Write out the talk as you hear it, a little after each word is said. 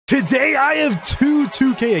Today I have two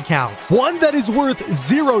 2K accounts. One that is worth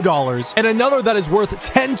 $0 and another that is worth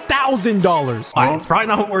 $10,000. It's probably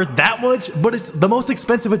not worth that much, but it's the most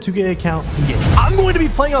expensive a 2K account can get. I'm going to be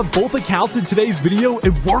playing on both accounts in today's video,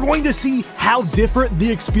 and we're going to see how different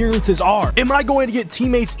the experiences are. Am I going to get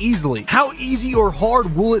teammates easily? How easy or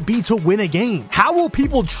hard will it be to win a game? How will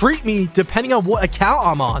people treat me depending on what account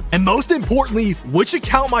I'm on? And most importantly, which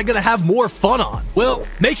account am I going to have more fun on? Well,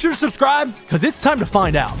 make sure to subscribe because it's time to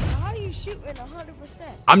find out. How are you shooting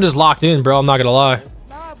 100%? I'm just locked in, bro. I'm not gonna lie.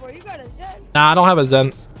 Nah, bro, you got a Zen. Nah, I don't have a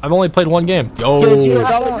Zen. I've only played one game. Yo.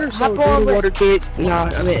 Hop on water kids. Nah,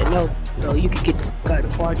 I mean, no, you can get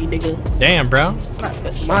the party, nigga. Damn, bro.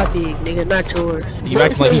 That's my big, nigga, not yours. You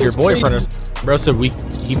acting like he's your boyfriend or bro said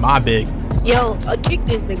he my big. Yo, kick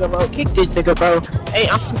this nigga, bro. Kick this nigga, bro. Hey,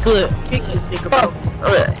 I'm good. Kick this nigga, bro.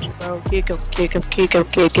 Bro,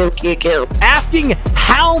 kick him. Asking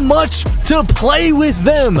how much to play with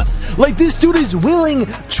them. Like, this dude is willing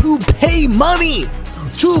to pay money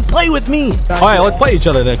to play with me. All right, let's play each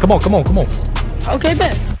other then. Come on. Okay,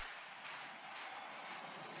 bet.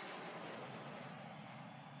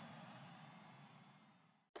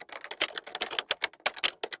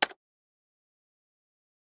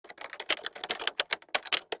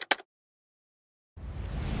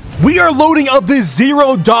 We are loading up this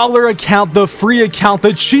 $0 account, the free account,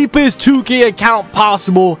 the cheapest 2K account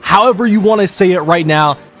possible, however you want to say it right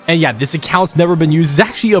now. And yeah, this account's never been used. It's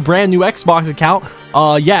actually a brand new Xbox account.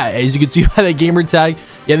 Yeah, as you can see by the gamer tag,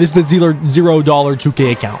 yeah, this is the $0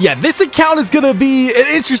 2K account. Yeah, this account is gonna be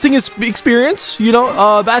an interesting experience, you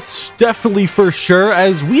know, that's definitely for sure,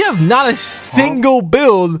 as we have not a single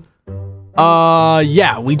build.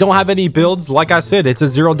 Yeah, we don't have any builds. Like I said, it's a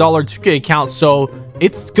 $0 2K account, so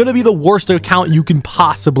it's gonna be the worst account you can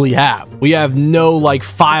possibly have. We have no like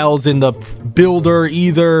files in the builder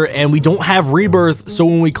either, and we don't have rebirth. So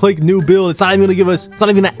when we click new build, it's not even gonna give us, it's not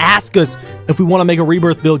even gonna ask us if we want to make a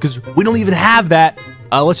rebirth build because we don't even have that.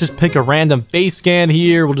 Let's just pick a random face scan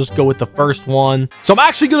here. We'll just go with the first one. So I'm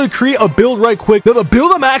actually going to create a build right quick. Now, the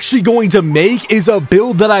build I'm actually going to make is a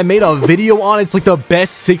build that I made a video on. It's like the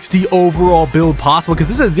best 60 overall build possible because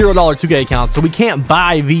this is a $0 2K account, so we can't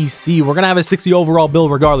buy VC. We're going to have a 60 overall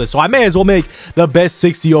build regardless. So I may as well make the best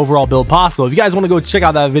 60 overall build possible. If you guys want to go check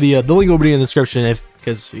out that video, the link will be in the description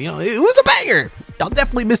because, you know, it was a banger. Y'all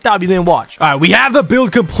definitely missed out if you didn't watch. All right, we have the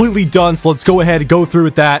build completely done, so let's go ahead and go through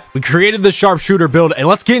with that. We created the sharpshooter build, and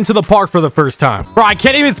let's get into the park for the first time. Bro, I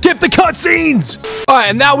can't even skip the cutscenes. All right,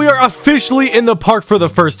 and now we are officially in the park for the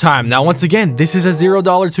first time. Now, once again, this is a $0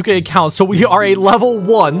 2K account, so we are a level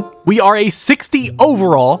 1. We are a 60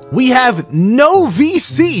 overall. We have no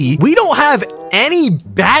VC. We don't have any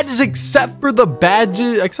badges except for the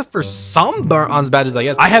badges, except for some bronze badges, I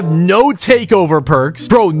guess. I have no takeover perks.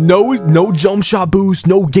 Bro, no jump shot boost,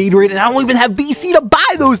 no Gatorade, and I don't even have VC to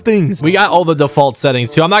buy those things. We got all the default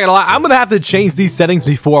settings too. I'm not gonna lie, I'm gonna have to change these settings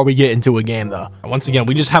before we get into a game though. Once again,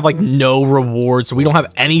 we just have like no rewards, so we don't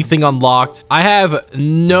have anything unlocked. I have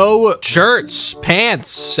no shirts,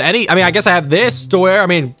 pants, I mean, I guess I have this to wear. I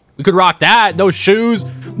mean, we could rock that. No shoes,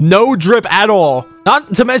 no drip at all.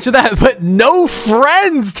 Not to mention that, but no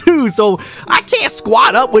friends too. So I can't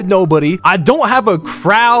squat up with nobody. I don't have a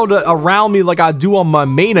crowd around me like I do on my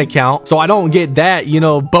main account. So I don't get that, you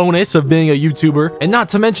know, bonus of being a YouTuber. And not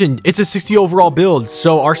to mention, it's a 60 overall build.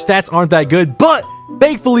 So our stats aren't that good, but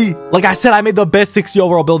thankfully, like I said, I made the best 60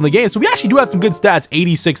 overall build in the game. So we actually do have some good stats.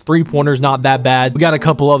 86 3-pointers, not that bad. We got a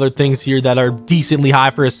couple other things here that are decently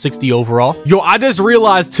high for a 60 overall. Yo, I just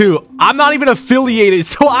realized too, I'm not even affiliated,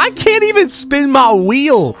 so I can't even spin my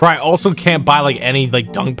wheel. Right, also can't buy like any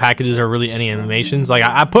like dunk packages or really any animations. Like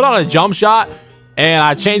I put on a jump shot and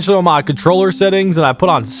I changed some of my controller settings and I put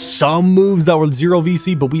on some moves that were 0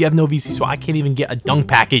 VC, but we have no VC, so I can't even get a dunk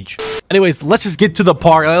package. Anyways, let's just get to the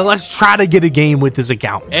park. Let's try to get a game with this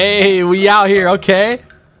account. Hey, we out here. Okay.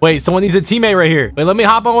 Wait, someone needs a teammate right here. Wait, let me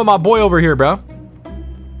hop on with my boy over here, bro.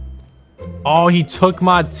 Oh, he took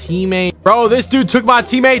my teammate. Bro, this dude took my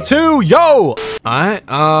teammate too. Yo. All right.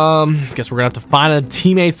 Guess we're going to have to find a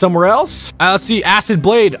teammate somewhere else. All right, let's see. Acid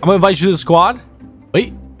Blade. I'm going to invite you to the squad.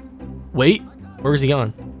 Wait. Where is he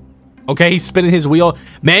going? Okay, he's spinning his wheel.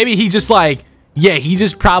 Maybe he just like... Yeah, he's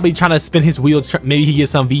just probably trying to spin his wheel. Maybe he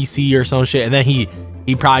gets some VC or some shit, and then he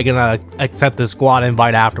probably gonna accept the squad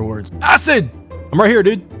invite afterwards. Acid! I'm right here,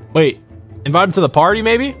 dude. Wait, invite him to the party,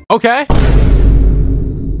 maybe? Okay.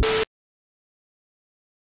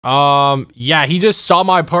 Yeah, he just saw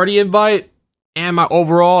my party invite and my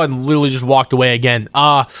overall and literally just walked away again.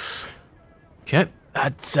 Okay,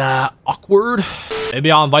 that's awkward.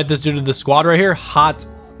 Maybe I'll invite this dude to the squad right here. Hot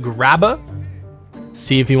Grabba.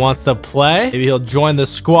 See if he wants to play. Maybe he'll join the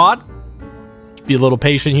squad. Just be a little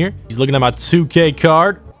patient here. He's looking at my 2K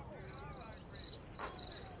card.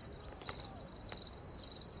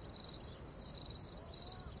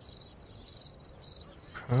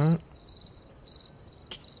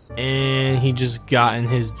 And he just got in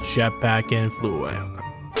his jetpack and flew away.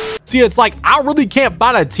 Okay. See, it's like I really can't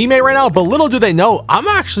find a teammate right now, but little do they know, I'm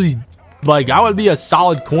actually like, I would be a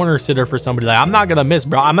solid corner sitter for somebody. Like, I'm not gonna miss,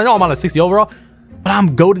 bro. I know I'm on a 60 overall, but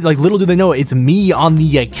I'm goated. Like, little do they know, it's me on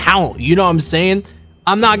the account. You know what I'm saying?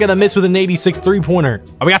 I'm not gonna miss with an 86 3-pointer.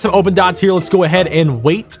 We got some open dots here. Let's go ahead and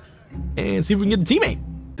wait and see if we can get a teammate.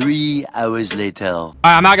 3 hours later.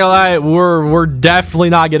 I'm not gonna lie, we're definitely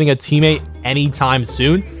not getting a teammate anytime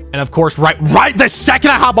soon. And of course, right the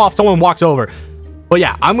second I hop off, someone walks over. But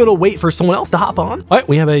yeah, I'm gonna wait for someone else to hop on. All right,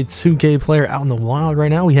 we have a 2K player out in the wild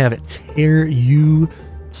right now. We have Tear You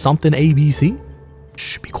something ABC.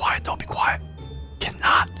 Shh, be quiet though, be quiet.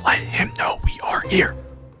 Cannot let him know we are here,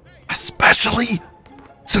 especially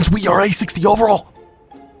since we are a 60 overall.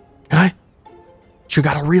 Okay? What you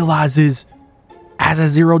gotta realize is, as a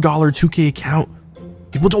 $0 2K account,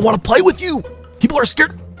 people don't want to play with you. People are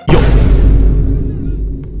scared. Yo.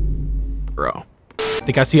 Bro. I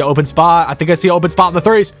think I see an open spot. I think I see an open spot in the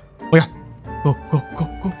threes. Oh, yeah. Go, go, go,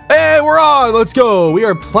 go. Hey, we're on. Let's go. We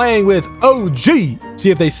are playing with OG. See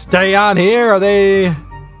if they stay on here. Are they...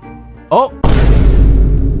 Oh.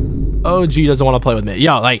 OG doesn't want to play with me.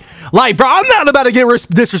 Yo, like, bro, I'm not about to get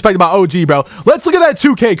disrespected by OG, bro. Let's look at that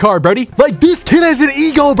 2K card, buddy. Like, this kid has an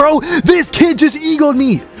ego, bro. This kid just egoed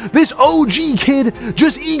me. This OG kid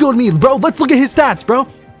just egoed me, bro. Let's look at his stats, bro.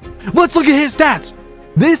 Let's look at his stats.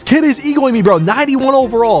 This kid is egoing me, bro. 91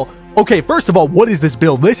 overall. Okay, first of all, what is this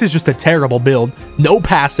build? This is just a terrible build. No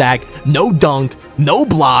pass sack, no dunk, no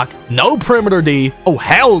block, no perimeter D. Oh,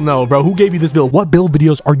 hell no, bro. Who gave you this build? What build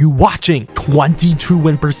videos are you watching? 22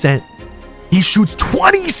 win percent. He shoots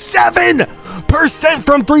 27%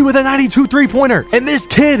 from 3 with a 92 3-pointer. And this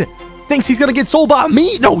kid thinks he's going to get sold by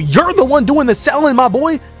me. No, you're the one doing the selling, my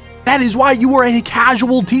boy. That is why you were a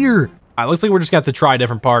casual tier. All right, looks like we're just going to have to try a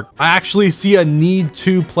different park. I actually see a need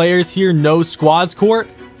 2 players here. No squads court.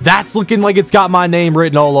 That's looking like it's got my name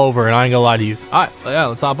written all over. And I ain't going to lie to you. All right, yeah,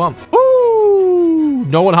 let's hop on. Ooh,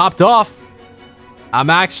 no one hopped off. I'm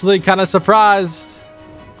actually kind of surprised.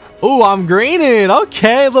 Ooh, I'm greening.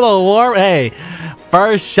 Okay, a little warm. Hey,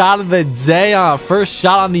 first shot of the day on first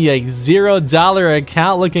shot on the $0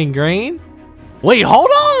 account looking green. Wait,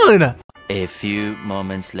 hold on. A few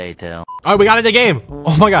moments later. All right, we got it the game.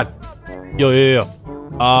 Oh my God. Yo.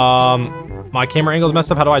 My camera angle's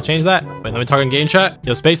messed up. How do I change that? Wait, let me talk in game chat.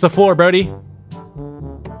 Yo, space the floor, Brody.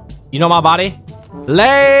 You know my body.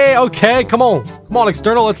 Lay. Okay, come on. Come on,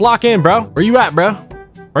 external. Let's lock in, bro. Where you at, bro?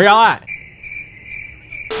 Where y'all at?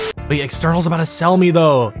 Wait, external's about to sell me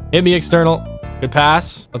though. Hit me, external. Good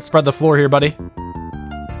pass. Let's spread the floor here, buddy.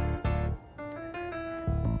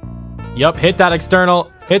 Yup, hit that, external.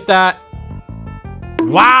 Hit that.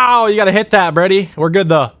 Wow, you gotta hit that, Brady. We're good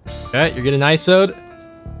though. Okay, you're getting ISO'd.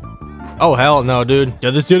 Oh, hell no, dude.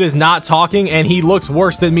 Yo, this dude is not talking and he looks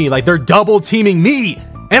worse than me. Like, they're double teaming me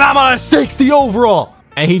and I'm on a 60 overall.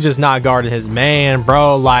 And he just not guarding his man,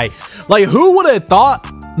 bro. Like who would have thought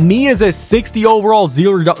me as a 60 overall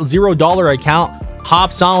 $0 account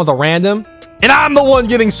hops on with a random and I'm the one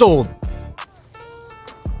getting sold?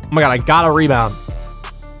 Oh my God, I got a rebound.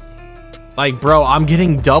 Like, bro, I'm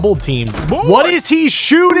getting double teamed. What is he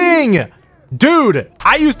shooting? Dude,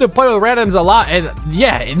 I used to play with randoms a lot and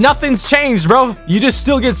yeah, nothing's changed, bro. You just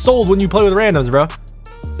still get sold when you play with randoms, bro.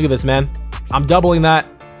 Look at this, man. I'm doubling that.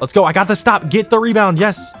 Let's go. I got the stop. Get the rebound.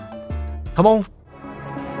 Yes. Come on.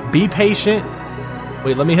 Be patient.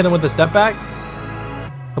 Wait, let me hit him with the step back.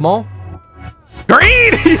 Come on.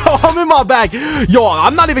 Green! Yo, I'm in my bag. Yo,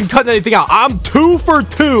 I'm not even cutting anything out. I'm 2 for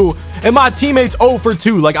 2 and my teammate's 0 for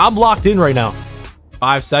 2. Like, I'm locked in right now.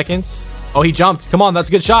 5 seconds. Oh, he jumped. Come on, that's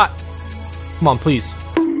a good shot. Come on, please.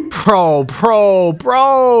 Bro.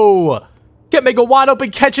 Can't make a wide open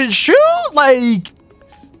catch and shoot. Like,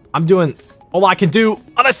 I'm doing all I can do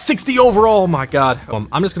on a 60 overall. Oh my God.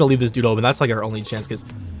 I'm just gonna leave this dude open. That's like our only chance because,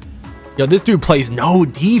 yo, this dude plays no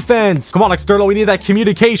defense. Come on, external. We need that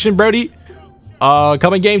communication, Brody.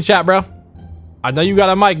 Come in game chat, bro. I know you got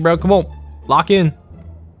a mic, bro. Come on. Lock in.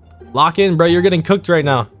 Lock in, bro. You're getting cooked right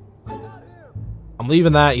now. I'm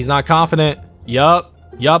leaving that. He's not confident. Yup.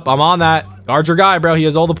 I'm on that. Guard your guy, bro. He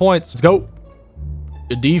has all the points. Let's go.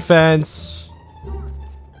 Good defense.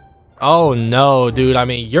 Oh, no, dude. I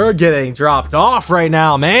mean, you're getting dropped off right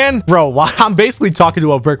now, man. Bro, I'm basically talking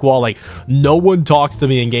to a brick wall. Like, no one talks to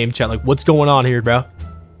me in game chat. Like, what's going on here, bro?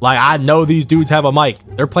 Like, I know these dudes have a mic.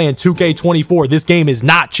 They're playing 2K24. This game is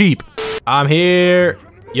not cheap. I'm here.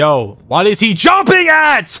 Yo, what is he jumping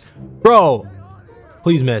at? Bro,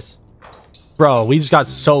 please miss. Bro, we just got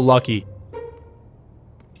so lucky.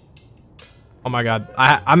 Oh my God.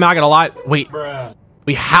 I'm not gonna lie. Wait.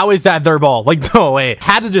 Wait, how is that their ball? Like, no way.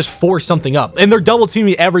 Had to just force something up. And they're double teaming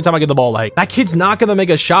me every time I get the ball. Like, that kid's not gonna make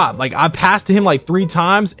a shot. Like, I've passed to him like 3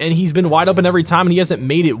 times and he's been wide open every time and he hasn't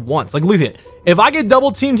made it once. Like, look at it. If I get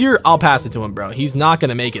double teamed here, I'll pass it to him, bro. He's not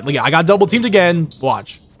gonna make it. Look, I got double teamed again.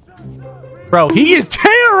 Watch. Bro, he is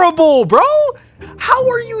terrible, bro. How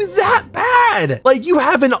are you that bad? Like, you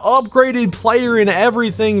have an upgraded player in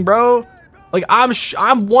everything, bro. Like,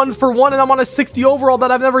 I'm 1 for 1 and I'm on a 60 overall that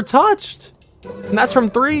I've never touched. And that's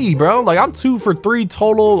from 3, bro. Like, I'm 2 for 3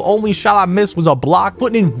 total. Only shot I missed was a block.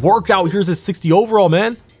 Putting in work out. Here's a 60 overall,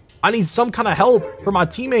 man. I need some kind of help for my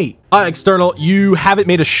teammate. External, you haven't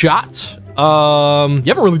made a shot. You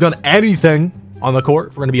haven't really done anything on the court,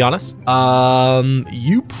 if we're gonna be honest.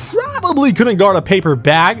 You probably couldn't guard a paper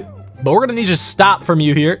bag, but we're gonna need to stop from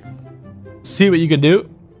you here. See what you can do.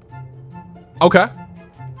 Okay.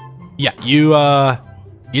 Yeah, you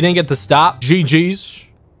didn't get the stop. GG's.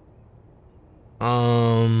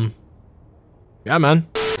 Yeah, man.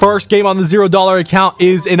 First game on the $0 account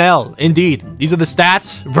is an L. Indeed. These are the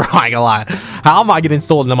stats. Bro, I ain't gonna lie. How am I getting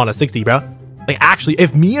sold and I'm on a 60, bro? Like, actually,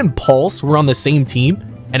 if me and Pulse were on the same team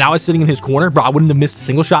and I was sitting in his corner, bro, I wouldn't have missed a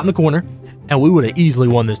single shot in the corner and we would have easily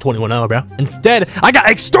won this 21-0, bro. Instead, I got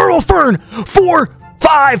External Fern 4,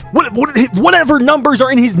 5, whatever numbers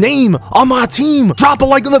are in his name on my team. Drop a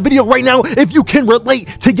like on the video right now if you can relate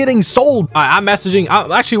to getting sold. All right, I'm messaging.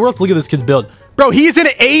 Actually, we're looking at this kid's build. Bro, he's an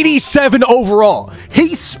 87 overall.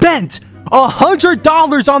 He spent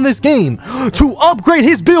 $100 on this game to upgrade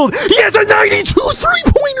his build. He has a 92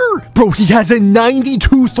 3-pointer. Bro, he has a 92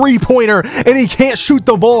 3-pointer and he can't shoot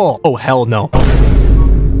the ball. Oh, hell no.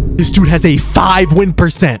 This dude has a 5 win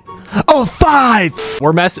percent. A 5.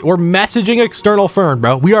 We're messaging External Fern,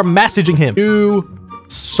 bro. We are messaging him. You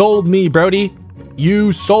sold me, Brody.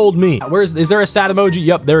 You sold me. Is there a sad emoji?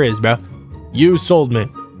 Yep, there is, bro. You sold me.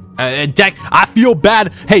 Deck, I feel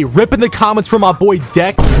bad. Hey, rip in the comments for my boy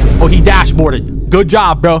Deck. Oh, he dashboarded. Good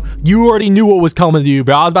job, bro. You already knew what was coming to you,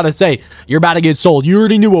 bro. I was about to say, you're about to get sold. You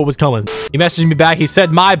already knew what was coming. He messaged me back. He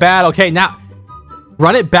said, my bad. Okay, now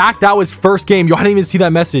run it back. That was first game. You didn't even see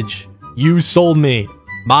that message. You sold me.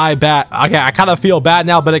 My bad. Okay, I kind of feel bad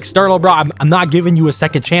now, but External, bro, I'm not giving you a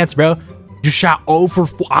second chance, bro. You shot 0 for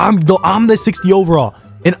 4. I'm the 60 overall.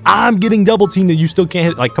 And I'm getting double teamed and you still can't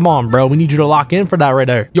hit. Like, come on, bro. We need you to lock in for that right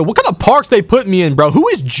there. Yo, what kind of parks they put me in, bro? Who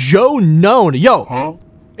is Joe Known? Yo, huh?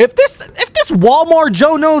 If this Walmart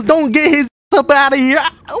Joe Knows don't get his up out of here,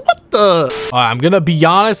 what the? I'm gonna be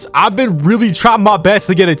honest. I've been really trying my best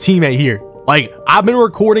to get a teammate here. Like, I've been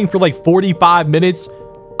recording for like 45 minutes.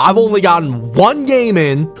 I've only gotten 1 game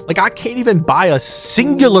in. Like, I can't even buy a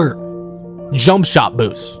singular jump shot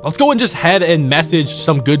boost. Let's go and just head and message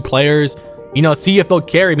some good players. You know, see if they'll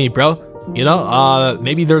carry me, bro. You know,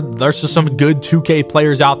 maybe there's just some good 2K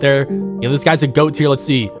players out there. You know, this guy's a GOAT tier. Let's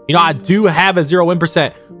see. You know, I do have a 0 win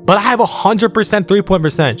percent, but I have 100% 3-point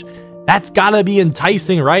percentage. That's gotta be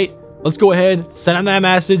enticing, right? Let's go ahead, send him that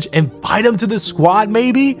message, invite him to the squad,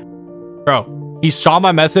 maybe. Bro, he saw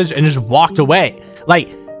my message and just walked away. Like,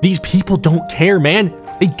 these people don't care, man.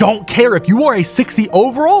 They don't care. If you are a 60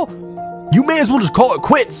 overall, you may as well just call it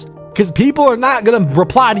quits, because people are not gonna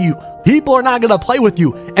reply to you. People are not going to play with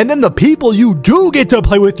you. And then the people you do get to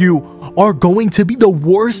play with you are going to be the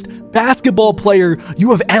worst basketball player you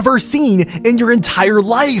have ever seen in your entire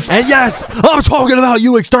life. And yes, I'm talking about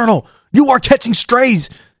you, External. You are catching strays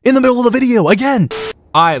in the middle of the video again.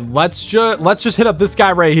 All right, let's just hit up this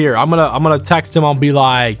guy right here. I'm gonna text him. I'll be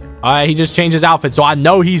like, all right, he just changed his outfit, so I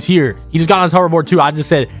know he's here. He just got on his hoverboard too. I just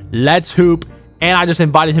said, let's hoop. And I just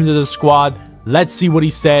invited him to the squad. Let's see what he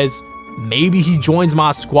says. Maybe he joins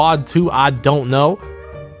my squad too. I don't know.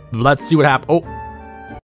 Let's see what happens.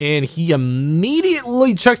 Oh, and he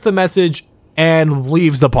immediately checks the message and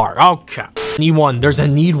leaves the park. Okay. Need 1. There's a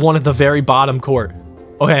need 1 at the very bottom court.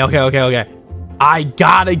 Okay. I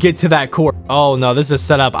gotta get to that court. Oh no, this is a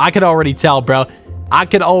setup. I could already tell, bro. I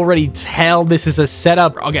could already tell this is a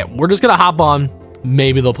setup. Okay, we're just gonna hop on.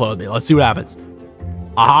 Maybe they'll play with me. Let's see what happens.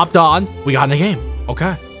 I hopped on. We got in the game.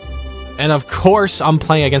 Okay. And of course, I'm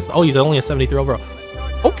playing against. Oh, he's only a 73 overall.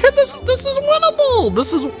 Okay, this is winnable.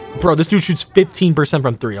 This is, bro. This dude shoots 15%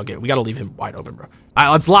 from 3. Okay, we gotta leave him wide open, bro. All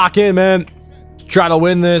right, let's lock in, man. Let's try to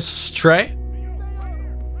win this tray.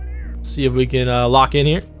 See if we can lock in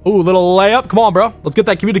here. Ooh, little layup. Come on, bro. Let's get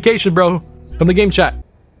that communication, bro. Come to game chat.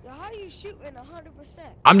 Yo, how you shooting 100%?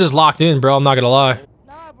 I'm just locked in, bro. I'm not gonna lie.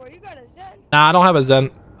 Nah, Nah, I don't have a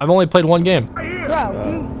Zen. I've only played one game. Bro,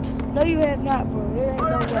 no, you have not, bro. There ain't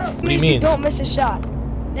no way. What do you mean? You don't miss a shot.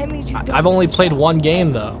 That means you don't I've only miss a played shot. one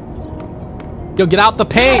game though. Yo, get out the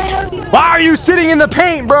paint. Why are you sitting in the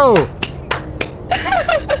paint, bro?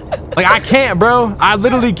 Like, I can't, bro. I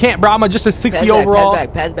literally can't, bro. I'm just a 60 overall.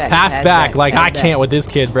 Pass back. Pass back. Like, I can't with this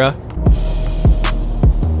kid, bro.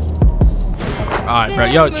 All right, bro.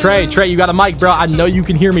 Yo, Trey, you got a mic, bro. I know you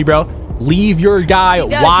can hear me, bro. Leave your guy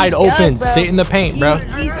wide open. Sit in the paint, bro.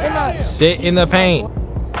 Sit in the paint.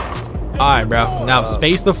 All right, bro. Now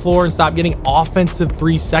space the floor and stop getting offensive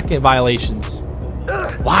 3-second violations.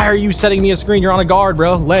 Why are you setting me a screen? You're on a guard,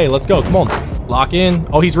 bro. Lay, let's go. Come on. Lock in.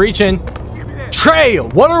 Oh, he's reaching. Trey,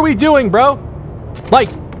 what are we doing, bro? Like,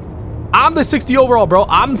 I'm the 60 overall, bro.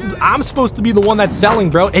 I'm supposed to be the one that's selling,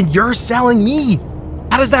 bro, and you're selling me.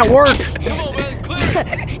 How does that work?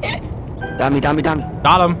 Dummy. Got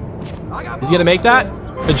him. Is he gonna make that?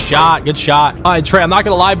 Good shot. Good shot. All right, Trey, I'm not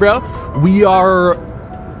gonna lie, bro. We are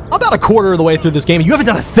about a quarter of the way through this game, and you haven't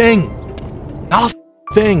done a thing. Not a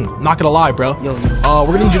thing. I'm not gonna lie, bro. We're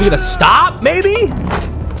gonna need you to get a stop, maybe?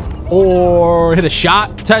 Or hit a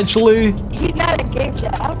shot, potentially. He's not a game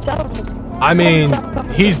shot. I'm telling you. I mean,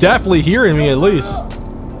 he's definitely hearing me at least.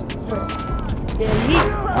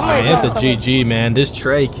 Yeah, It's a GG, man. This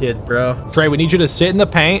Trey kid, bro. Trey, we need you to sit in the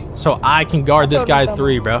paint so I can guard this guy's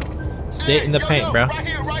 3, bro. Sit in the paint, bro.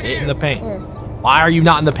 Sit in the paint. Why are you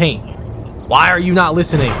not in the paint? Why are you not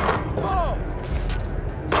listening?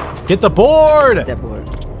 Get the board.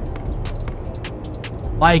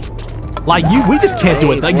 Like we just can't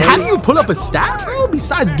do it. Like, how do you put up a stat, bro,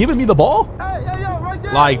 besides giving me the ball?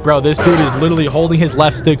 Like, bro, this dude is literally holding his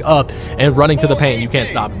left stick up and running to the paint. You can't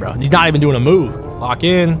stop it, bro. He's not even doing a move. Lock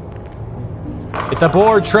in. Get the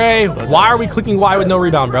board, Trey. Why are we clicking Y with no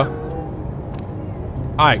rebound, bro?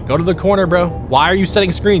 All right, go to the corner, bro. Why are you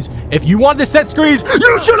setting screens? If you wanted to set screens,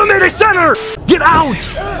 you should have made a center. Get out.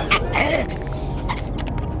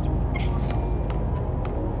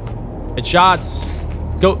 Hit shots.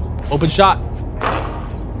 Go. Open shot.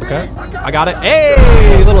 Okay, I got it.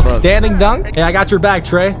 Hey, little standing dunk. Hey, I got your back,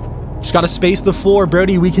 Trey. Just gotta space the floor,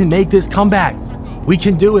 Brody. We can make this comeback. We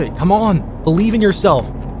can do it. Come on, believe in yourself.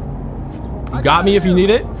 You got me if you need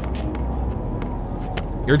it.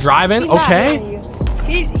 You're driving, okay?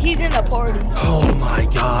 He's in the party. Oh my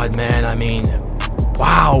God, man. I mean,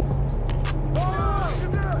 wow.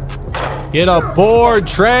 Get a board,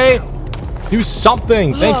 Trey. Do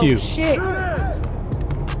something. Thank you. Shit.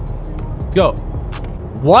 Go.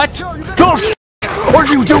 What? Go. What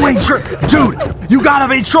are you doing, Trey? Dude, you gotta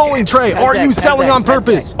be trolling, Trey. Are you selling on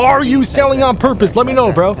purpose? Are you selling on purpose? Let me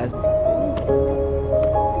know, bro.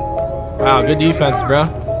 Wow, good defense, bro.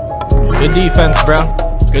 Good defense, bro.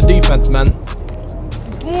 Good defense, man.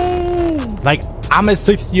 Like, I'm a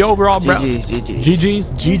 60 overall, bro.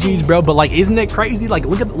 GG's, bro. But like, isn't it crazy? Like,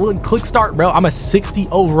 look, click start, bro. I'm a 60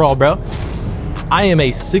 overall, bro. I am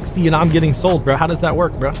a 60 and I'm getting sold, bro. How does that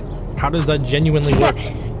work, bro? How does that genuinely work?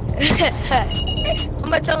 I'm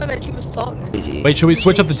gonna tell him that you was talking. Wait, should we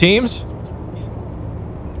switch up the teams?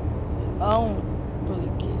 Oh, really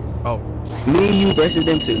care. Oh. Me and you versus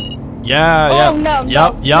them 2. Yeah. Oh, no,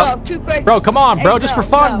 Yep. no, too crazy. Bro, come on, bro. Hey, Just no, for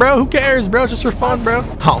fun, no. bro. Who cares, bro? Just for fun, bro.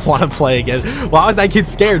 I don't want to play again. Why was that kid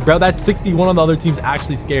scared, bro? That's 61 on the other team's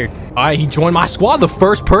actually scared. All right, he joined my squad. The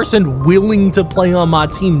first person willing to play on my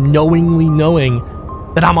team, knowingly knowing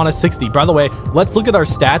that I'm on a 60. By the way, let's look at our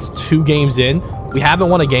stats 2 games in. We haven't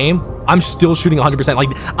won a game. I'm still shooting 100%. Like,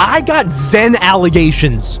 I got Zen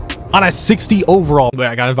allegations on a 60 overall. Wait,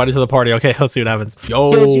 I got invited to the party. Okay, let's see what happens.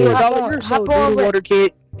 Yo. Hop on, Water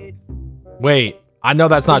kid. Wait, I know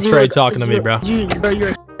that's not Trey talking to me, bro.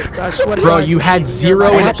 Bro, you had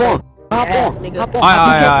 0 and... Hop on. All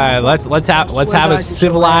right, let's have a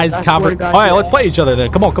civilized conversation. All right, let's play each other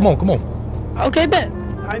then. Come on. Okay, bet.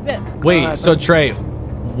 I bet. Wait, so Trey,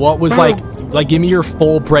 what was like give me your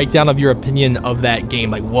full breakdown of your opinion of that game.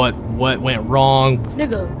 Like, what went wrong?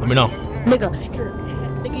 Nigga. Let me know. Nigga,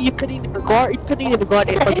 you couldn't even guard.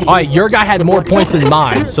 All right, your guy had more points than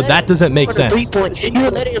mine, so that doesn't make sense. 3-point. You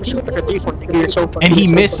were letting him shoot for the 3-point. Nigga, you're so fucking. And he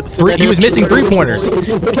missed 3. He was missing 3-pointers.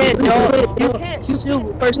 You can't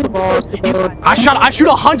sue. First of all, I shoot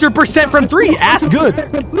 100% from 3. Ass good.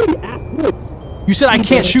 You said I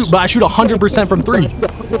can't shoot, but I shoot 100% from 3.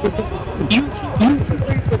 You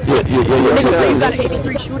got an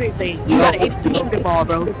 83 shooting thing. You got an 83 shooting ball,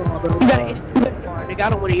 bro. You got an 83 ball. Nigga, I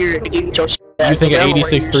don't want to hear it. Nigga, you your shit. You think an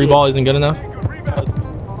 86 3-ball isn't good enough?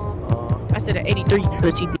 I said an 83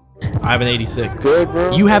 pussy. I have an 86. Good,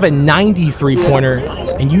 bro. You have a 93-pointer,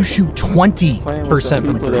 and you shoot 20%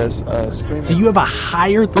 from 3. So you have a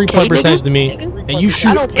higher 3-point percentage than me. And you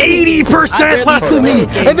shoot 80% less than me.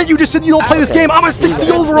 And then you just said you don't play this game. I'm a 60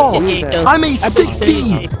 overall. I'm a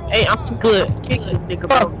 60. Hey, I'm good. Kick this nigga,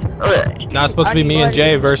 bro. Nah, it's supposed to be me and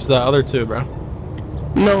Jay versus the other two, bro.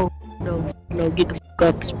 No, get the fuck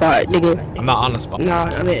off the spot, nigga. I'm not on the spot. Nah,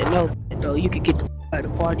 I mean, no, you can get the fuck out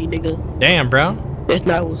of the party, nigga. Damn, bro. That's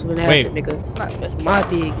not what's gonna happen, nigga. That's my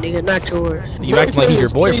big, nigga, not yours. You acting like he's your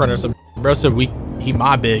boyfriend or something. Bro said he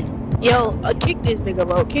my big. Yo, kick this nigga,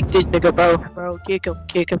 bro. Kick this nigga, bro. Bro, kick him.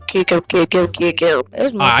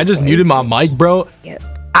 I just muted my mic, bro. Yep.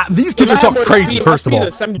 These kids are talking crazy, first of all,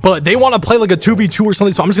 but they want to play like a 2v2 or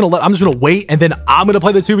something. So I'm just gonna wait, and then I'm gonna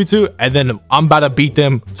play the 2v2, and then I'm about to beat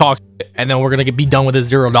them, talk, and then we're gonna be done with a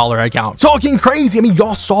 $0 account. Talking crazy. I mean,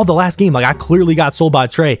 y'all saw the last game. Like, I clearly got sold by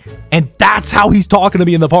Trey, and that's how he's talking to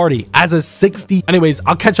me in the party as a 60. Anyways,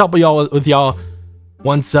 I'll catch up with y'all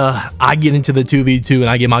once I get into the 2v2 and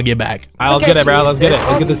I get my get back. All right, let's get it, bro. Let's get it.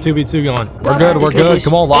 Let's get this 2v2 going. We're good.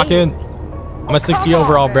 Come on, lock in. I'm a 60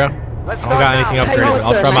 overall, bro. I don't got anything upgraded, but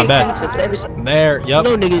I'll try my best. There, yep.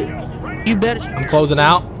 No, nigga. You better. I'm closing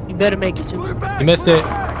out. You better make it too. You missed it.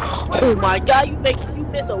 Oh my God, you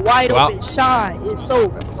miss a wide open shot. It's so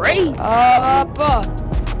crazy. Fuck.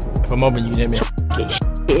 If I'm open, you hit me.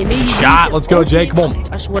 Shot. Let's go, Jay. Come on.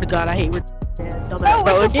 I swear to God, I hate dumbass,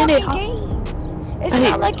 bro. And then It's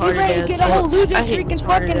not like you ready to get a whole losing streak and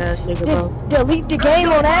fucking just delete the game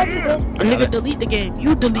on accident. Nigga, delete the game.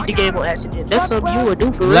 You delete the game on accident. That's something you would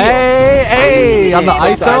do for real. Hey, on the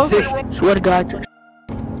ISO. Swear to God.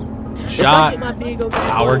 Shot.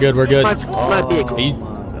 Ah, we're good. My big.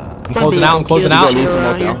 I'm closing out.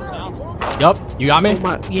 Yup. You got me?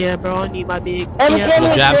 Yeah, bro. I need my big.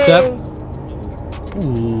 Little jab step.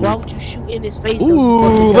 Ooh. Why would you shoot in his face?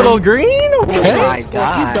 Ooh, little green? Okay. Oh my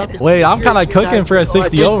God. Wait, I'm kind of cooking for a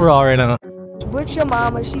 60 overall right now. What's your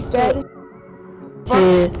mama? She fat as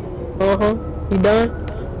Yeah. You done?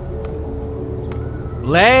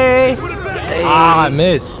 Lay. Ah, I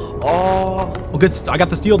miss. Oh. Well, good. I got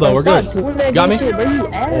the steal though. We're good. Got me?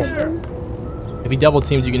 If he double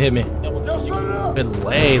teams, you can hit me. Good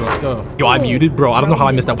lay. Let's go. Yo, I muted, bro. I don't know how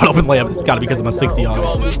I missed that wide open layup. It's got to be because of my 60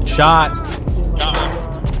 obviously. Shot.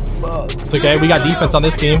 It's okay. We got defense on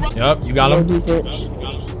this team. Yep, you got him.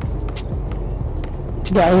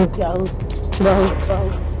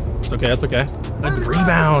 It's okay. That's okay. Good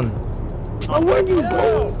rebound. I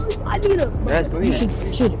need a. That's green.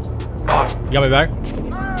 Shoot it. You got me back?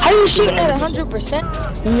 How you shooting at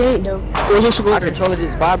 100%? He ain't though. My controller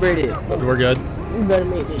just vibrated. We're good. You better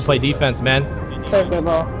make this. Play defense, man. Play that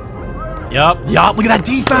ball. Yup. Yup. Look at that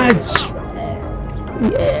defense.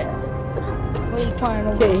 Yeah. What are you playing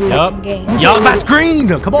over Yup. Yup. That's green.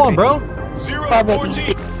 Come on, bro.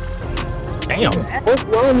 0-14. Damn. I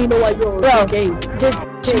don't even know why you're on Bro, the game.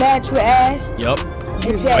 just match with ass. Yup. And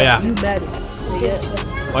Oh yeah. You mad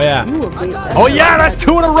Oh yeah. Oh yeah, that's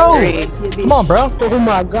 2 in a row. Come on, bro. Oh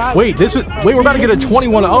my God. Wait, we're about to get a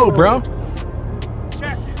 21-0, bro.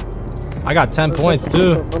 I got 10 points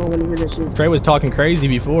too. Trey was talking crazy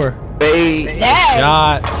before. Yeah.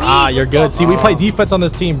 Shot. Ah, you're good. See, we play defense on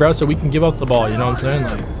this team, bro, so we can give up the ball. You know what I'm saying?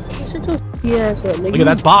 Like, look at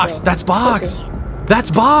that's box. That's box.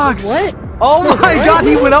 That's box. What? Oh my God,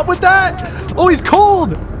 he went up with that. Oh, he's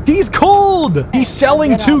cold. He's cold. He's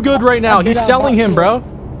selling too good right now. He's selling him, bro.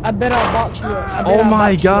 I bet I'll box you up. Oh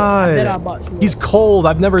my God. He's cold.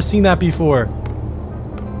 I've never seen that before.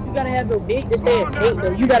 You gotta have your big to stay in paint,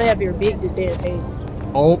 though. You gotta have your big to stay in paint.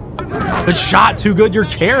 Oh, good shot. Too good. You're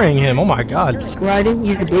carrying him. Oh my God. Riding?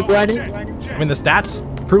 You big riding? I mean, the stats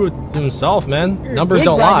prove it to himself, man. Numbers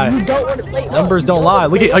don't lie. You don't want to play up. Numbers don't lie.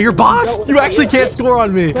 Look at you're boxed. You actually can't score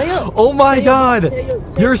on me. Oh my God.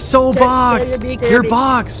 You're so boxed. You're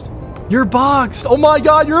boxed. You're boxed. Oh my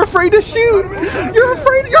God. You're afraid to shoot. You're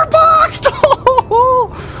afraid. You're boxed.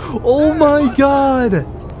 Oh my God.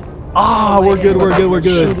 Ah, we're good. We're good. We're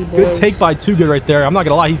good. Good take by Too Good right there. I'm not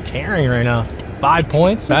gonna lie. He's carrying right now. 5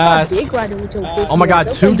 points. Fast. Oh my God.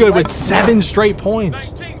 Too Good with 7 straight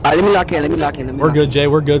points. Let me lock in. We're good, Jay.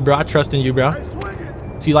 We're good, bro. I trust in you, bro.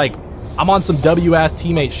 See, like, I'm on some W-ass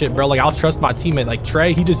teammate shit, bro. Like, I'll trust my teammate. Like,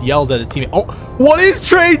 Trey, he just yells at his teammate. Oh, what is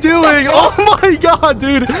Trey doing? Oh my God,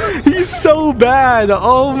 dude. He's so bad.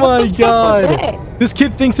 Oh my God. This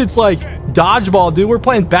kid thinks it's like dodgeball, dude. We're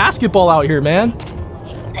playing basketball out here, man.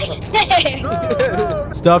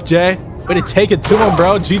 Stuff, Jay. Way to take it to him,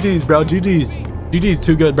 bro. GG's, bro. GG's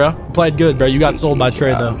Too Good, bro. Played good, bro. You got sold by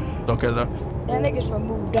Trey, though. Okay, though. That nigga's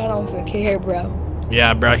removed. I don't even care, bro.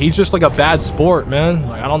 Yeah, bro. He's just like a bad sport, man.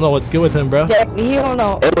 Like, I don't know what's good with him, bro. Yeah, he don't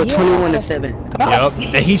know. It was 21-7. Yep.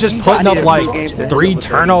 And he's just putting up like 3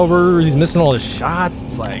 turnovers. He's missing all his shots.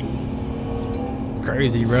 It's like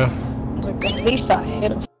crazy, bro. At least I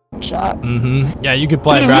hit a shot. Yeah, you could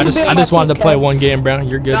play, bro. I just wanted to play one game, bro.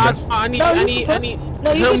 You're good, bro. No, you can still play.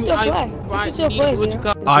 You can still play, Zero.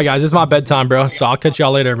 Alright, guys, it's my bedtime, bro. So I'll catch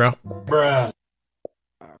y'all later, bro.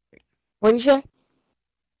 What do you say?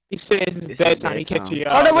 He says it's bedtime. He catch you.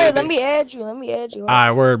 Oh no, wait. Let me add you.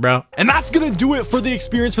 Alright, word, bro. And that's gonna do it for the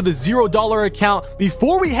experience for the $0 account.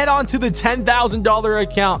 Before we head on to the $10,000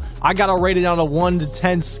 account, I gotta rate it on a 1 to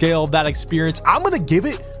 10 scale of that experience. I'm gonna give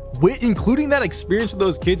it, with including that experience with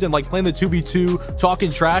those kids and like playing the 2v2,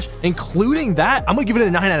 talking trash, including that, I'm gonna give it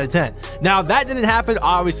a 9 out of 10. Now, if that didn't happen,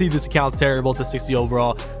 obviously this account's terrible. To 60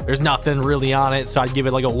 overall. There's nothing really on it, so I'd give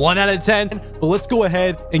it like a 1 out of 10. But let's go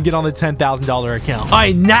ahead and get on the $10,000 account. All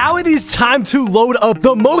right, now it is time to load up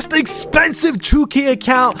the most expensive 2K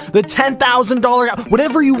account, the $10,000,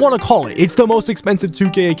 whatever you want to call it. It's the most expensive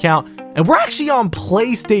 2K account, and we're actually on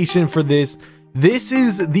PlayStation for this. This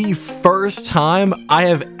is the first time I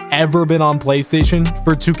have ever been on PlayStation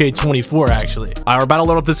for 2K24, actually. All right, we're about to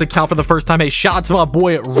load up this account for the first time. Hey, shout out to my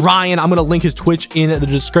boy Ryan. I'm gonna link his Twitch in the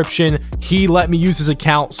description. He let me use his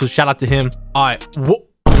account, so shout out to him. All right,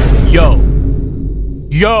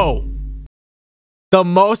 yo, the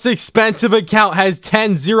most expensive account has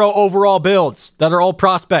 10-0 overall builds that are all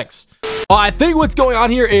prospects. I think what's going on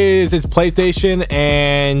here is it's PlayStation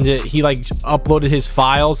and he like uploaded his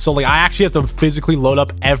files. So like I actually have to physically load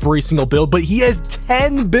up every single build, but he has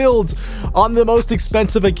 10 builds on the most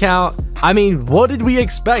expensive account. I mean, what did we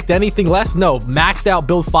expect? Anything less? No, maxed out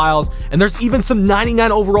build files. And there's even some 99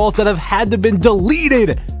 overalls that have had to been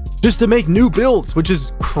deleted just to make new builds, which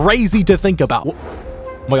is crazy to think about.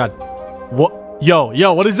 Oh my God. What?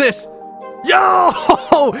 Yo, what is this?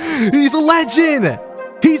 Yo, he's a legend.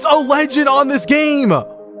 He's a legend on this game.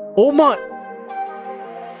 Oh my.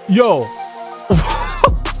 Yo.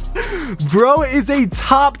 Bro is a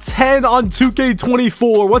top 10 on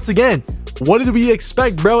 2K24. Once again, what did we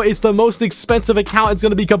expect, bro? It's the most expensive account. It's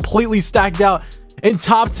going to be completely stacked out. And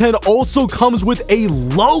top 10 also comes with a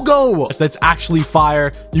logo that's actually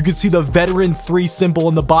fire. You can see the veteran 3 symbol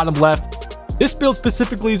in the bottom left. This build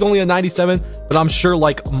specifically is only a 97, but I'm sure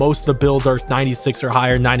like most of the builds are 96 or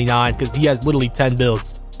higher, 99, because he has literally 10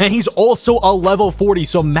 builds. And he's also a level 40,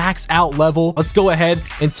 so max out level. Let's go ahead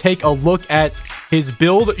and take a look at his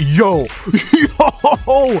build. Yo,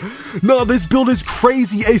 no, this build is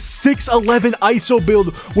crazy. A 6'11 ISO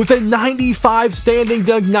build with a 95 standing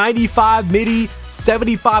dunk, 95 midi,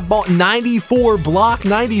 75 ball, 94 block,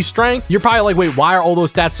 90 strength. You're probably like, wait, why are all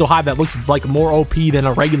those stats so high? That looks like more OP than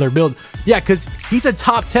a regular build. Yeah, because he's a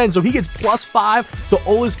top 10, so he gets +5 to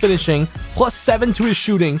all his finishing, +7 to his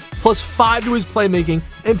shooting, +5 to his playmaking,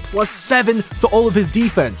 and +7 to all of his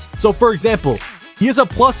defense. So for example, he has a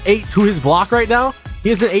 +8 to his block right now. He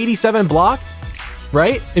has an 87 block,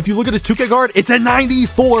 right? If you look at his 2K guard, it's a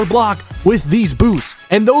 94 block with these boosts,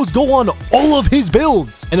 and those go on all of his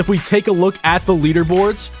builds. And if we take a look at the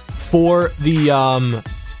leaderboards for the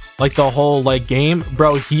like the whole like game,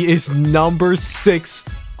 bro, he is number 6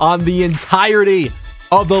 on the entirety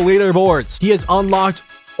of the leaderboards. He has unlocked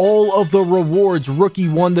all of the rewards: rookie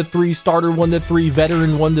 1 to 3, starter 1 to 3,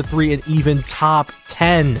 veteran 1 to 3, and even top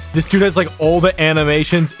 10. This dude has like all the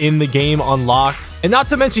animations in the game unlocked, and not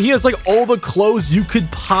to mention he has like all the clothes you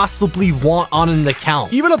could possibly want on an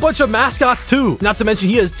account, even a bunch of mascots too. Not to mention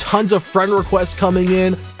he has tons of friend requests coming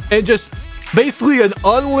in, and just basically an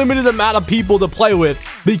unlimited amount of people to play with,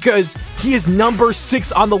 because he is number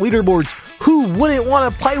 6 on the leaderboards. Who wouldn't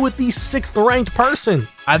want to play with the 6th ranked person?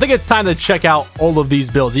 I think it's time to check out all of these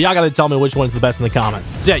builds. Y'all gotta tell me which one's the best in the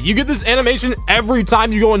comments. Yeah, you get this animation every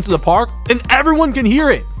time you go into the park, and everyone can hear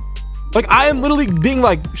it. Like, I am literally being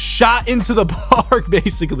like shot into the park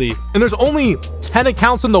basically. And there's only 10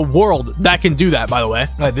 accounts in the world that can do that, by the way.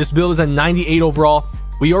 This build is a 98 overall.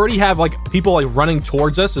 We already have like people like running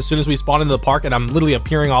towards us as soon as we spawn into the park, and I'm literally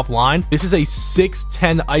appearing offline. This is a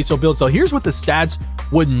 6'10 ISO build. So here's what the stats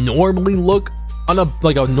would normally look on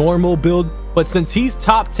a normal build, but since he's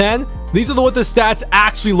top 10, these are what the stats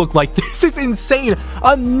actually look like. This is insane.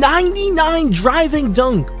 A 99 driving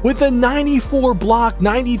dunk with a 94 block,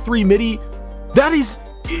 93 midi. That is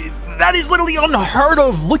literally unheard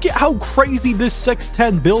of. Look at how crazy this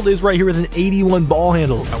 6'10 build is right here with an 81 ball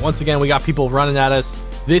handle. And once again, we got people running at us.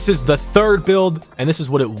 This is the 3rd build, and this is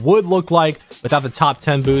what it would look like without the top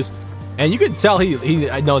 10 boost. And you can tell he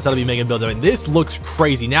knows how to be making builds. I mean, this looks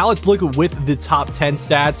crazy. Now let's look with the top 10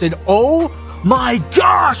 stats, and oh my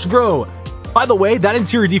gosh, bro, By the way, that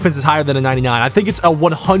interior defense is higher than a 99. I think it's a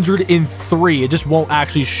 103. It just won't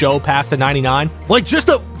actually show past a 99. Like, just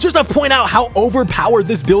to point out how overpowered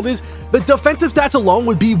this build is, the defensive stats alone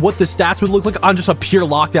would be what the stats would look like on just a pure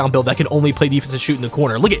lockdown build that can only play defense and shoot in the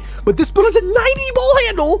corner. Look at, but this build has a 90 ball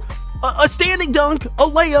handle, a standing dunk, a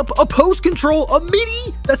layup, a post control, a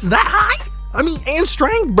midi. That's that high? I mean, and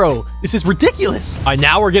strength, bro. This is ridiculous. All right,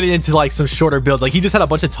 now we're getting into like some shorter builds. Like he just had a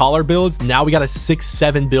bunch of taller builds. Now we got a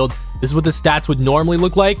 6'7" build. This is what the stats would normally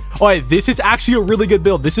look like. All right, this is actually a really good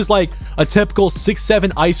build. This is like a typical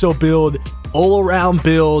 6'7" ISO build, all around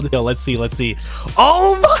build. Yo, let's see.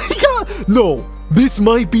 Oh my God. No, this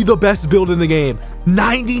might be the best build in the game.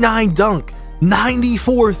 99 dunk,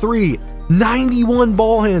 94 3, 91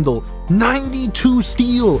 ball handle, 92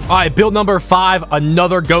 steal. All right, build number 5,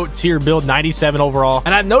 another GOAT tier build, 97 overall.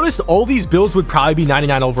 And I've noticed all these builds would probably be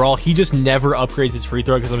 99 overall. He just never upgrades his free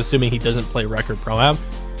throw because I'm assuming he doesn't play record pro-am.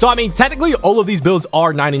 So, I mean, technically, all of these builds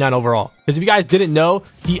are 99 overall. Because if you guys didn't know,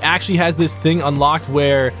 he actually has this thing unlocked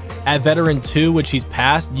where at Veteran 2, which he's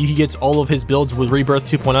passed, he gets all of his builds with Rebirth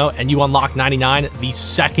 2.0, and you unlock 99 the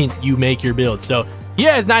second you make your build. So, he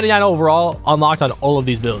has 99 overall unlocked on all of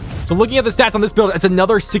these builds. So looking at the stats on this build, it's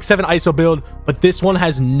another 6'7" ISO build, but this one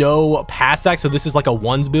has no pass sack. So this is like a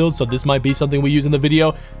ones build. So this might be something we use in the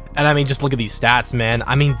video. And I mean, just look at these stats, man.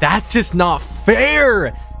 I mean, that's just not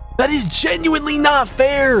fair. That is genuinely not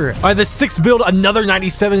fair. All right, the 6th build, another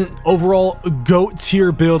 97 overall GOAT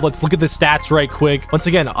tier build. Let's look at the stats right quick. Once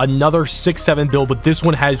again, another 6'7" build, but this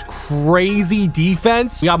one has crazy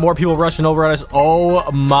defense. We got more people rushing over at us.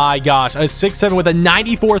 Oh my gosh. A 6'7" with a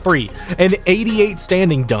 94 3, an 88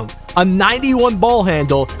 standing dunk, a 91 ball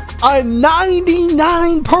handle, a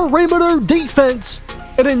 99 perimeter defense,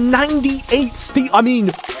 and a 98 steal. I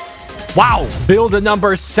mean, wow. Build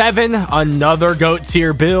number 7, another GOAT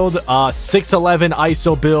tier build, 6'11"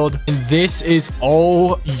 ISO build. And this is,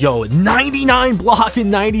 oh, yo, 99 block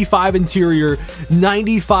and 95 interior,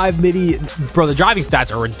 95 midi. Bro, the driving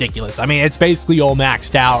stats are ridiculous. I mean, it's basically all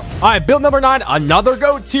maxed out. All right, build number 9, another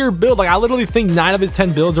GOAT tier build. Like, I literally think 9 of his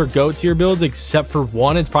 10 builds are GOAT tier builds, except for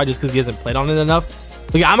one. It's probably just because he hasn't played on it enough.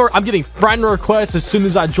 Like, I'm getting friend requests as soon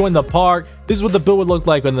as I join the park. This is what the build would look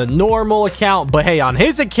like on the normal account. But hey, on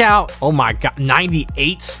his account, oh my God,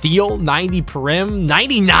 98 steal, 90 perim,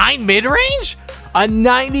 99 mid-range? A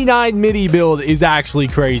 99 midi build is actually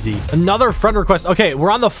crazy. Another friend request. Okay,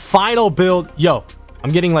 we're on the final build. Yo,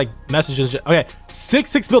 I'm getting like messages. Okay,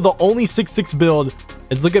 6'6" build, the only 6'6" build.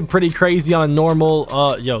 It's looking pretty crazy on a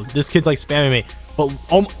normal. Yo, this kid's like spamming me. But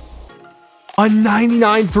a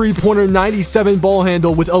 99 3-pointer, 97 ball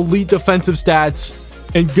handle with elite defensive stats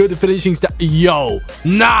and good finishing stats. Yo,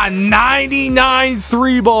 99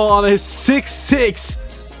 3-ball on a 6'6"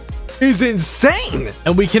 is insane.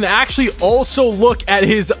 And we can actually also look at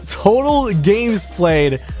his total games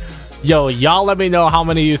played. Yo, y'all let me know how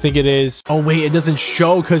many you think it is. Oh, wait, it doesn't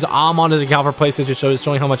show because I'm on his account for PlayStation, so it's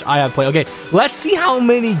showing how much I have played. Okay, let's see how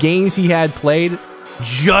many games he had played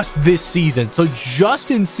just this season. So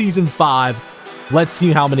just in season 5, let's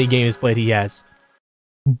see how many games played he has.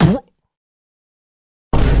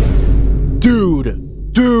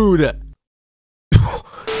 Dude.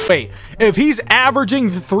 Wait, if he's averaging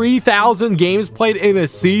 3,000 games played in a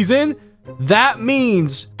season, that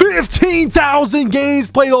means 15,000 games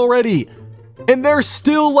played already. And there's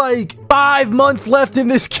still like 5 months left in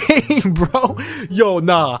this game, bro. Yo,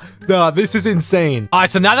 nah, this is insane. All right,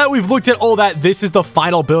 so now that we've looked at all that, this is the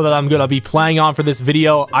final build that I'm gonna be playing on for this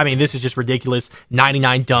video. I mean, this is just ridiculous.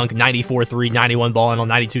 99 dunk, 94 3, 91 ball handle,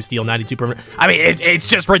 92 steal, 92 perimeter. I mean, it's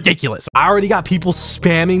just ridiculous. I already got people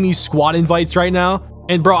spamming me squad invites right now.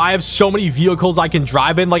 And bro, I have so many vehicles I can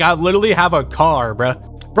drive in. Like, I literally have a car, bro.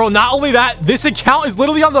 Bro, not only that, this account is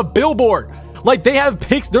literally on the billboard. Like, they have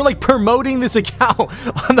pics. They're like promoting this account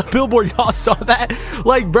on the billboard. Y'all saw that?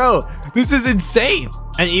 Like, bro, this is insane.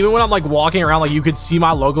 And even when I'm like walking around, like, you could see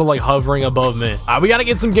my logo like hovering above me. All right, we got to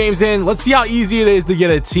get some games in. Let's see how easy it is to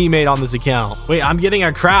get a teammate on this account. Wait, I'm getting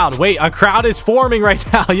a crowd. Wait, a crowd is forming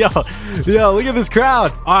right now. Yo, look at this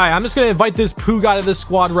crowd. All right, I'm just going to invite this poo guy to the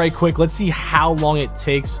squad right quick. Let's see how long it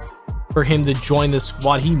takes for him to join the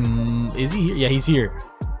squad. Is he here? Yeah, he's here.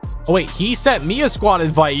 Oh, wait, he sent me a squad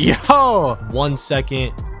invite. Yo, 1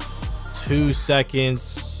 second, 2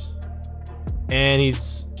 seconds, and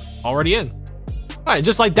he's already in. All right,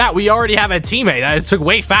 just like that, we already have a teammate. It took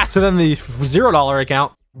way faster than the $0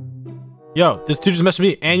 account. Yo, this dude just messaged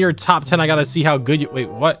me, and you're top 10. I gotta see how good you... Wait,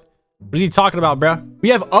 what? What is he talking about, bro? We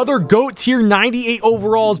have other GOAT tier 98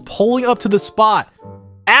 overalls pulling up to the spot,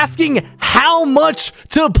 asking how much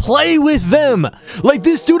to play with them. Like,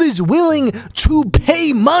 this dude is willing to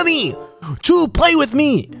pay money to play with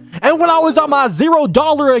me. And when I was on my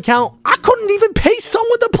 $0 account, I couldn't even pay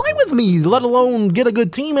someone to play with me, let alone get a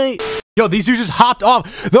good teammate. Yo, these dudes just hopped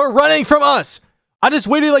off. They're running from us. I just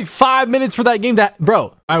waited like 5 minutes for that game to, bro.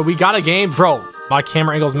 All right, we got a game. Bro, my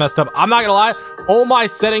camera angle's messed up. I'm not gonna lie. All my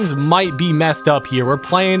settings might be messed up here. We're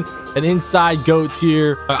playing an inside goat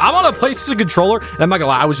tier. I'm on a PlayStation controller, and I'm not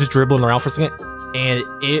gonna lie. I was just dribbling around for a second, and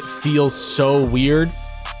it feels so weird.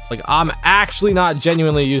 Like, I'm actually not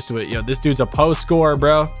genuinely used to it. Yo, this dude's a post scorer,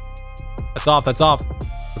 bro. That's off. That's off.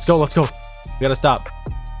 Let's go. Let's go. We gotta stop.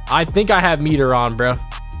 I think I have meter on, bro.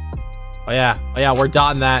 Oh, yeah. Oh, yeah. We're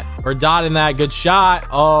dotting that. We're dotting that. Good shot.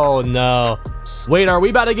 Oh, no. Wait, are we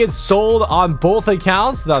about to get sold on both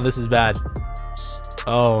accounts? No, this is bad.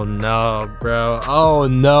 Oh, no, bro. Oh,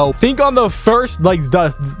 no. Think on the first, like, the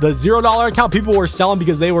 $0 account, people were selling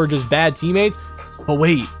because they were just bad teammates. But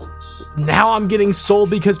wait. Now I'm getting sold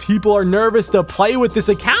because people are nervous to play with this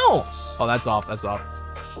account. Oh, that's off. That's off.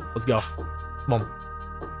 Let's go. Come on.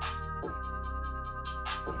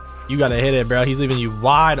 You gotta hit it, bro. He's leaving you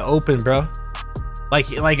wide open, bro.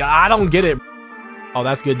 Like I don't get it. Oh,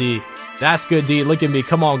 that's good D. That's good D. Look at me.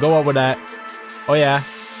 Come on, go over that. Oh yeah.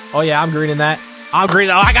 Oh yeah, I'm greening that. I'm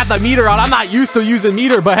greening. Oh, I got the meter on. I'm not used to using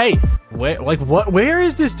meter, but hey, where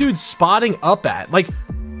is this dude spotting up at? Like,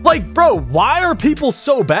 bro, why are people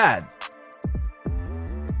so bad?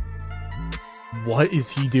 What is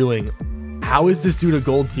he doing? How is this dude a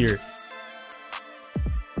gold tier?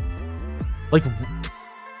 Like,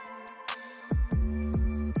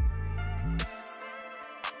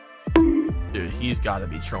 dude, he's got to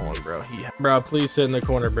be trolling, bro. Bro, please sit in the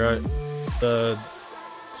corner, bro. The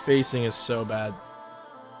spacing is so bad.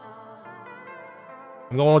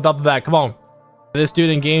 I'm going with up to that. Come on. This dude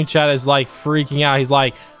in game chat is like freaking out. He's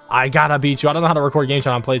like, I gotta beat you. I don't know how to record game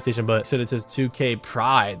chat on PlayStation, but it says 2K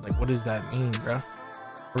pride. Like, what does that mean, bro?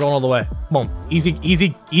 We're going all the way. Come on.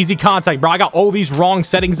 Easy contact, bro. I got all these wrong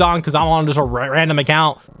settings on because I'm on just a random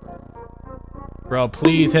account. Bro,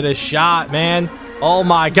 please hit a shot, man. Oh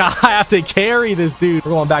my God. I have to carry this dude.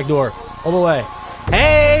 We're going back door all the way.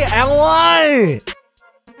 Hey, and one.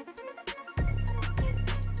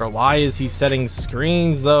 Bro, why is he setting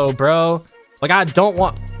screens though, bro? Like, I don't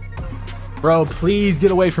want... Bro, please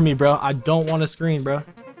get away from me, bro. I don't want a screen, bro.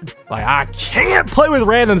 Like, I can't play with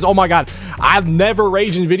randoms. Oh my God. I've never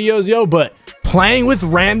raged in videos, yo, but playing with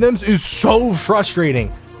randoms is so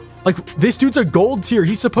frustrating. Like, this dude's a gold tier.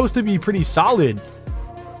 He's supposed to be pretty solid.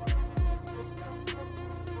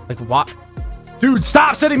 Like, what? Dude,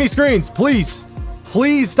 stop setting me screens, please.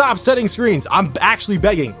 Please stop setting screens. I'm actually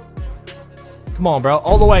begging. Come on, bro.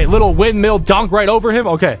 All the way. Little windmill dunk right over him.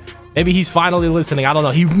 Okay. Maybe he's finally listening. I don't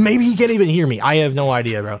know. Maybe he can't even hear me. I have no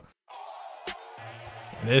idea, bro.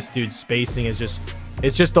 This dude's spacing is just...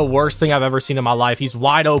 It's just the worst thing I've ever seen in my life. He's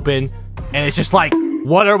wide open. And it's just like,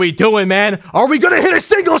 what are we doing, man? Are we going to hit a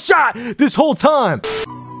single shot this whole time?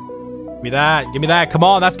 Give me that. Give me that. Come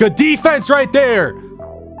on. That's good defense right there.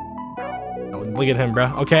 Look at him, bro.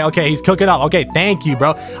 Okay, he's cooking up. Okay, thank you,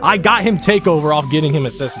 bro. I got him takeover off getting him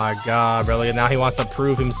assist. My God, bro. Look at now. He wants to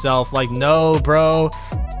prove himself. Like, no, bro.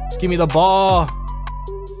 Just give me the ball.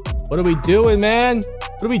 What are we doing, man?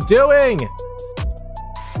 What are we doing?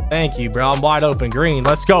 Thank you, bro. I'm wide open. Green.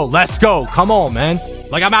 Let's go. Let's go. Come on, man.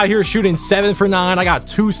 Like, I'm out here shooting 7 for 9. I got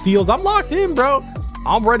 2 steals. I'm locked in, bro.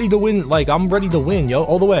 I'm ready to win. Like, I'm ready to win, yo.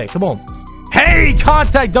 All the way. Come on. Hey,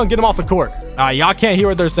 contact dunk. Get him off the court. Y'all can't hear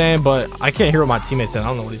what they're saying, but I can't hear what my teammates saying. I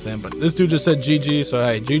don't know what he's saying, but this dude just said GG. So,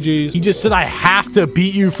 hey, GG's. He just said, I have to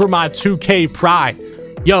beat you for my 2K pride.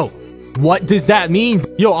 Yo, what does that mean?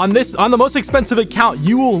 Yo, on the most expensive account,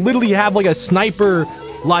 you will literally have like a sniper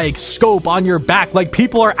like scope on your back. Like,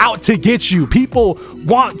 people are out to get you. People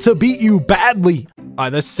want to beat you badly.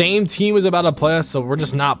 The same team is about to play us, so we're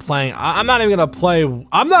just not playing. I'm not even gonna play.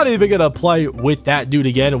 I'm not even gonna play with that dude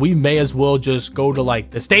again. We may as well just go to like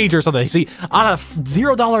the stage or something. See, on a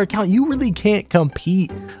 $0 account, you really can't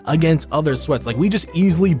compete against other sweats. Like, we just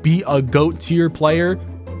easily beat a GOAT tier player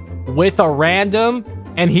with a random,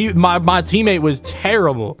 and my teammate was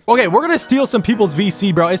terrible. Okay, we're gonna steal some people's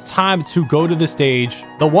VC, bro. It's time to go to the stage.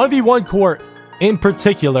 The 1v1 court in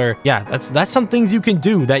particular. Yeah, that's some things you can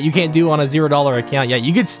do that you can't do on a $0 account. Yeah,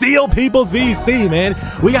 you can steal people's VC, man.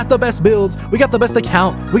 We got the best builds. We got the best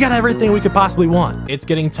account. We got everything we could possibly want. It's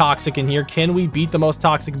getting toxic in here. Can we beat the most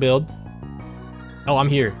toxic build? Oh, I'm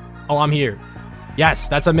here. Oh, I'm here. Yes,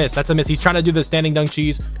 that's a miss. That's a miss. He's trying to do the standing dunk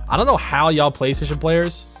cheese. I don't know how y'all PlayStation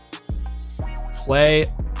players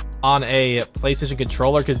play on a PlayStation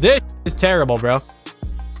controller, because this is terrible, bro.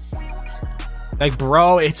 Like,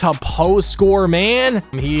 bro, it's a post score, man.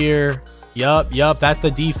 I'm here. Yup. That's the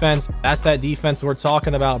defense. That's that defense we're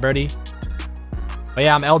talking about, Brady. Oh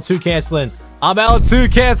yeah, I'm L2 canceling. I'm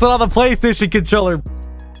L2 canceling on the PlayStation controller.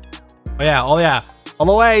 Oh yeah, oh yeah. All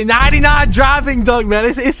the way, 99 driving dunk,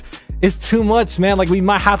 man. It's too much, man. Like we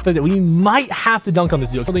might have to dunk on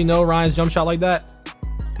this dude. Really know Ryan's jump shot like that.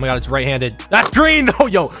 Oh my god, it's right-handed. That's green though,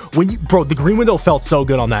 yo. Bro, the green window felt so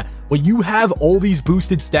good on that. When you have all these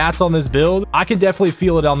boosted stats on this build, I can definitely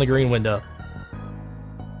feel it on the green window.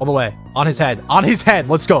 All the way, on his head, on his head.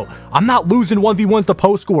 Let's go. I'm not losing 1v1s to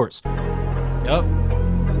post scores. Yep.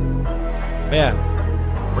 Yeah.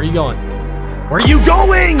 Where are you going? Where are you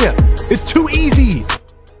going? It's too easy.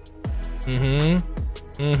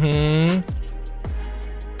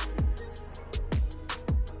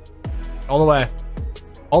 All the way.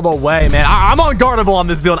 All the way, man. I'm unguardable on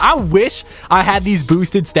this build. I wish I had these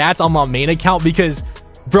boosted stats on my main account because,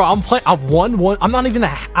 bro, I'm not even a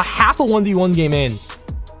half a 1v1 game in,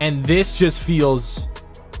 and this just feels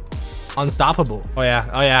unstoppable. Oh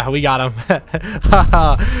yeah, we got him.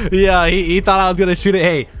 Yeah, he thought I was gonna shoot it.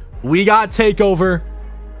 Hey, we got takeover.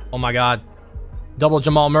 Oh my god, double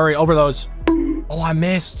Jamal Murray over those. Oh, I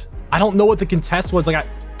missed. I don't know what the contest was. Like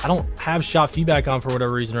I don't have shot feedback on for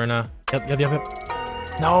whatever reason right now. Yep.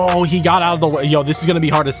 No, he got out of the way. Yo, this is gonna be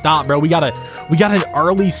hard to stop, bro. We got an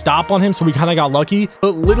early stop on him, so we kind of got lucky.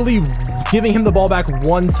 But literally giving him the ball back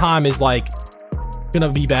one time is like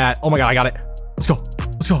gonna be bad. Oh my god, I got it. Let's go.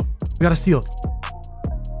 We gotta steal.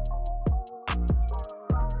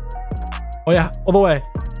 Oh yeah, all the way.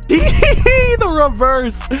 The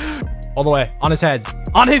reverse. All the way, on his head.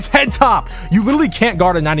 On his head top. You literally can't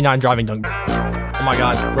guard a 99 driving dunk. Oh my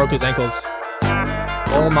god, broke his ankles.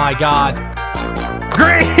 Oh my god.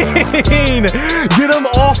 Green! Get him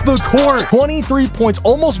off the court. 23 points,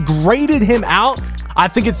 almost graded him out. I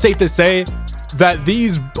think it's safe to say that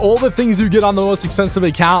all the things you get on the most expensive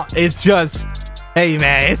account, it's just, hey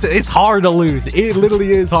man, it's hard to lose. It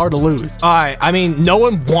literally is hard to lose. All right, I mean, no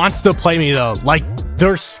one wants to play me though. Like,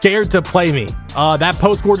 they're scared to play me. That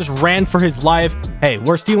post score just ran for his life. Hey,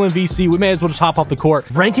 we're stealing VC. We may as well just hop off the court.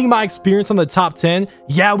 Ranking my experience on the top 10.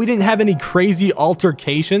 Yeah, we didn't have any crazy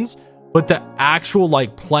altercations, but the actual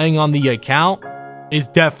like playing on the account is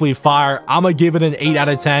definitely fire. I'm gonna give it an 8 out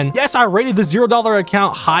of 10. Yes, I rated the $0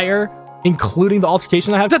 account higher, including the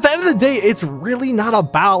altercation I have. At the end of the day, it's really not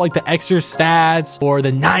about like the extra stats or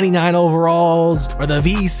the 99 overalls or the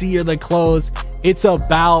VC or the clothes. It's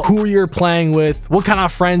about who you're playing with, what kind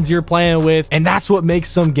of friends you're playing with, and that's what makes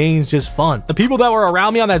some games just fun. The people that were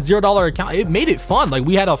around me on that $0 account, it made it fun. Like,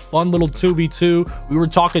 we had a fun little 2v2. We were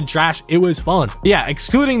talking trash. It was fun. Yeah,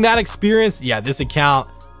 excluding that experience, yeah, this account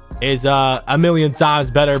is a million times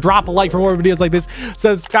better. Drop a like for more videos like this.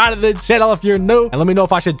 Subscribe to the channel if you're new, and let me know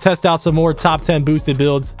if I should test out some more top 10 boosted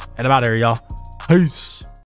builds. And I'm out of here, y'all. Peace.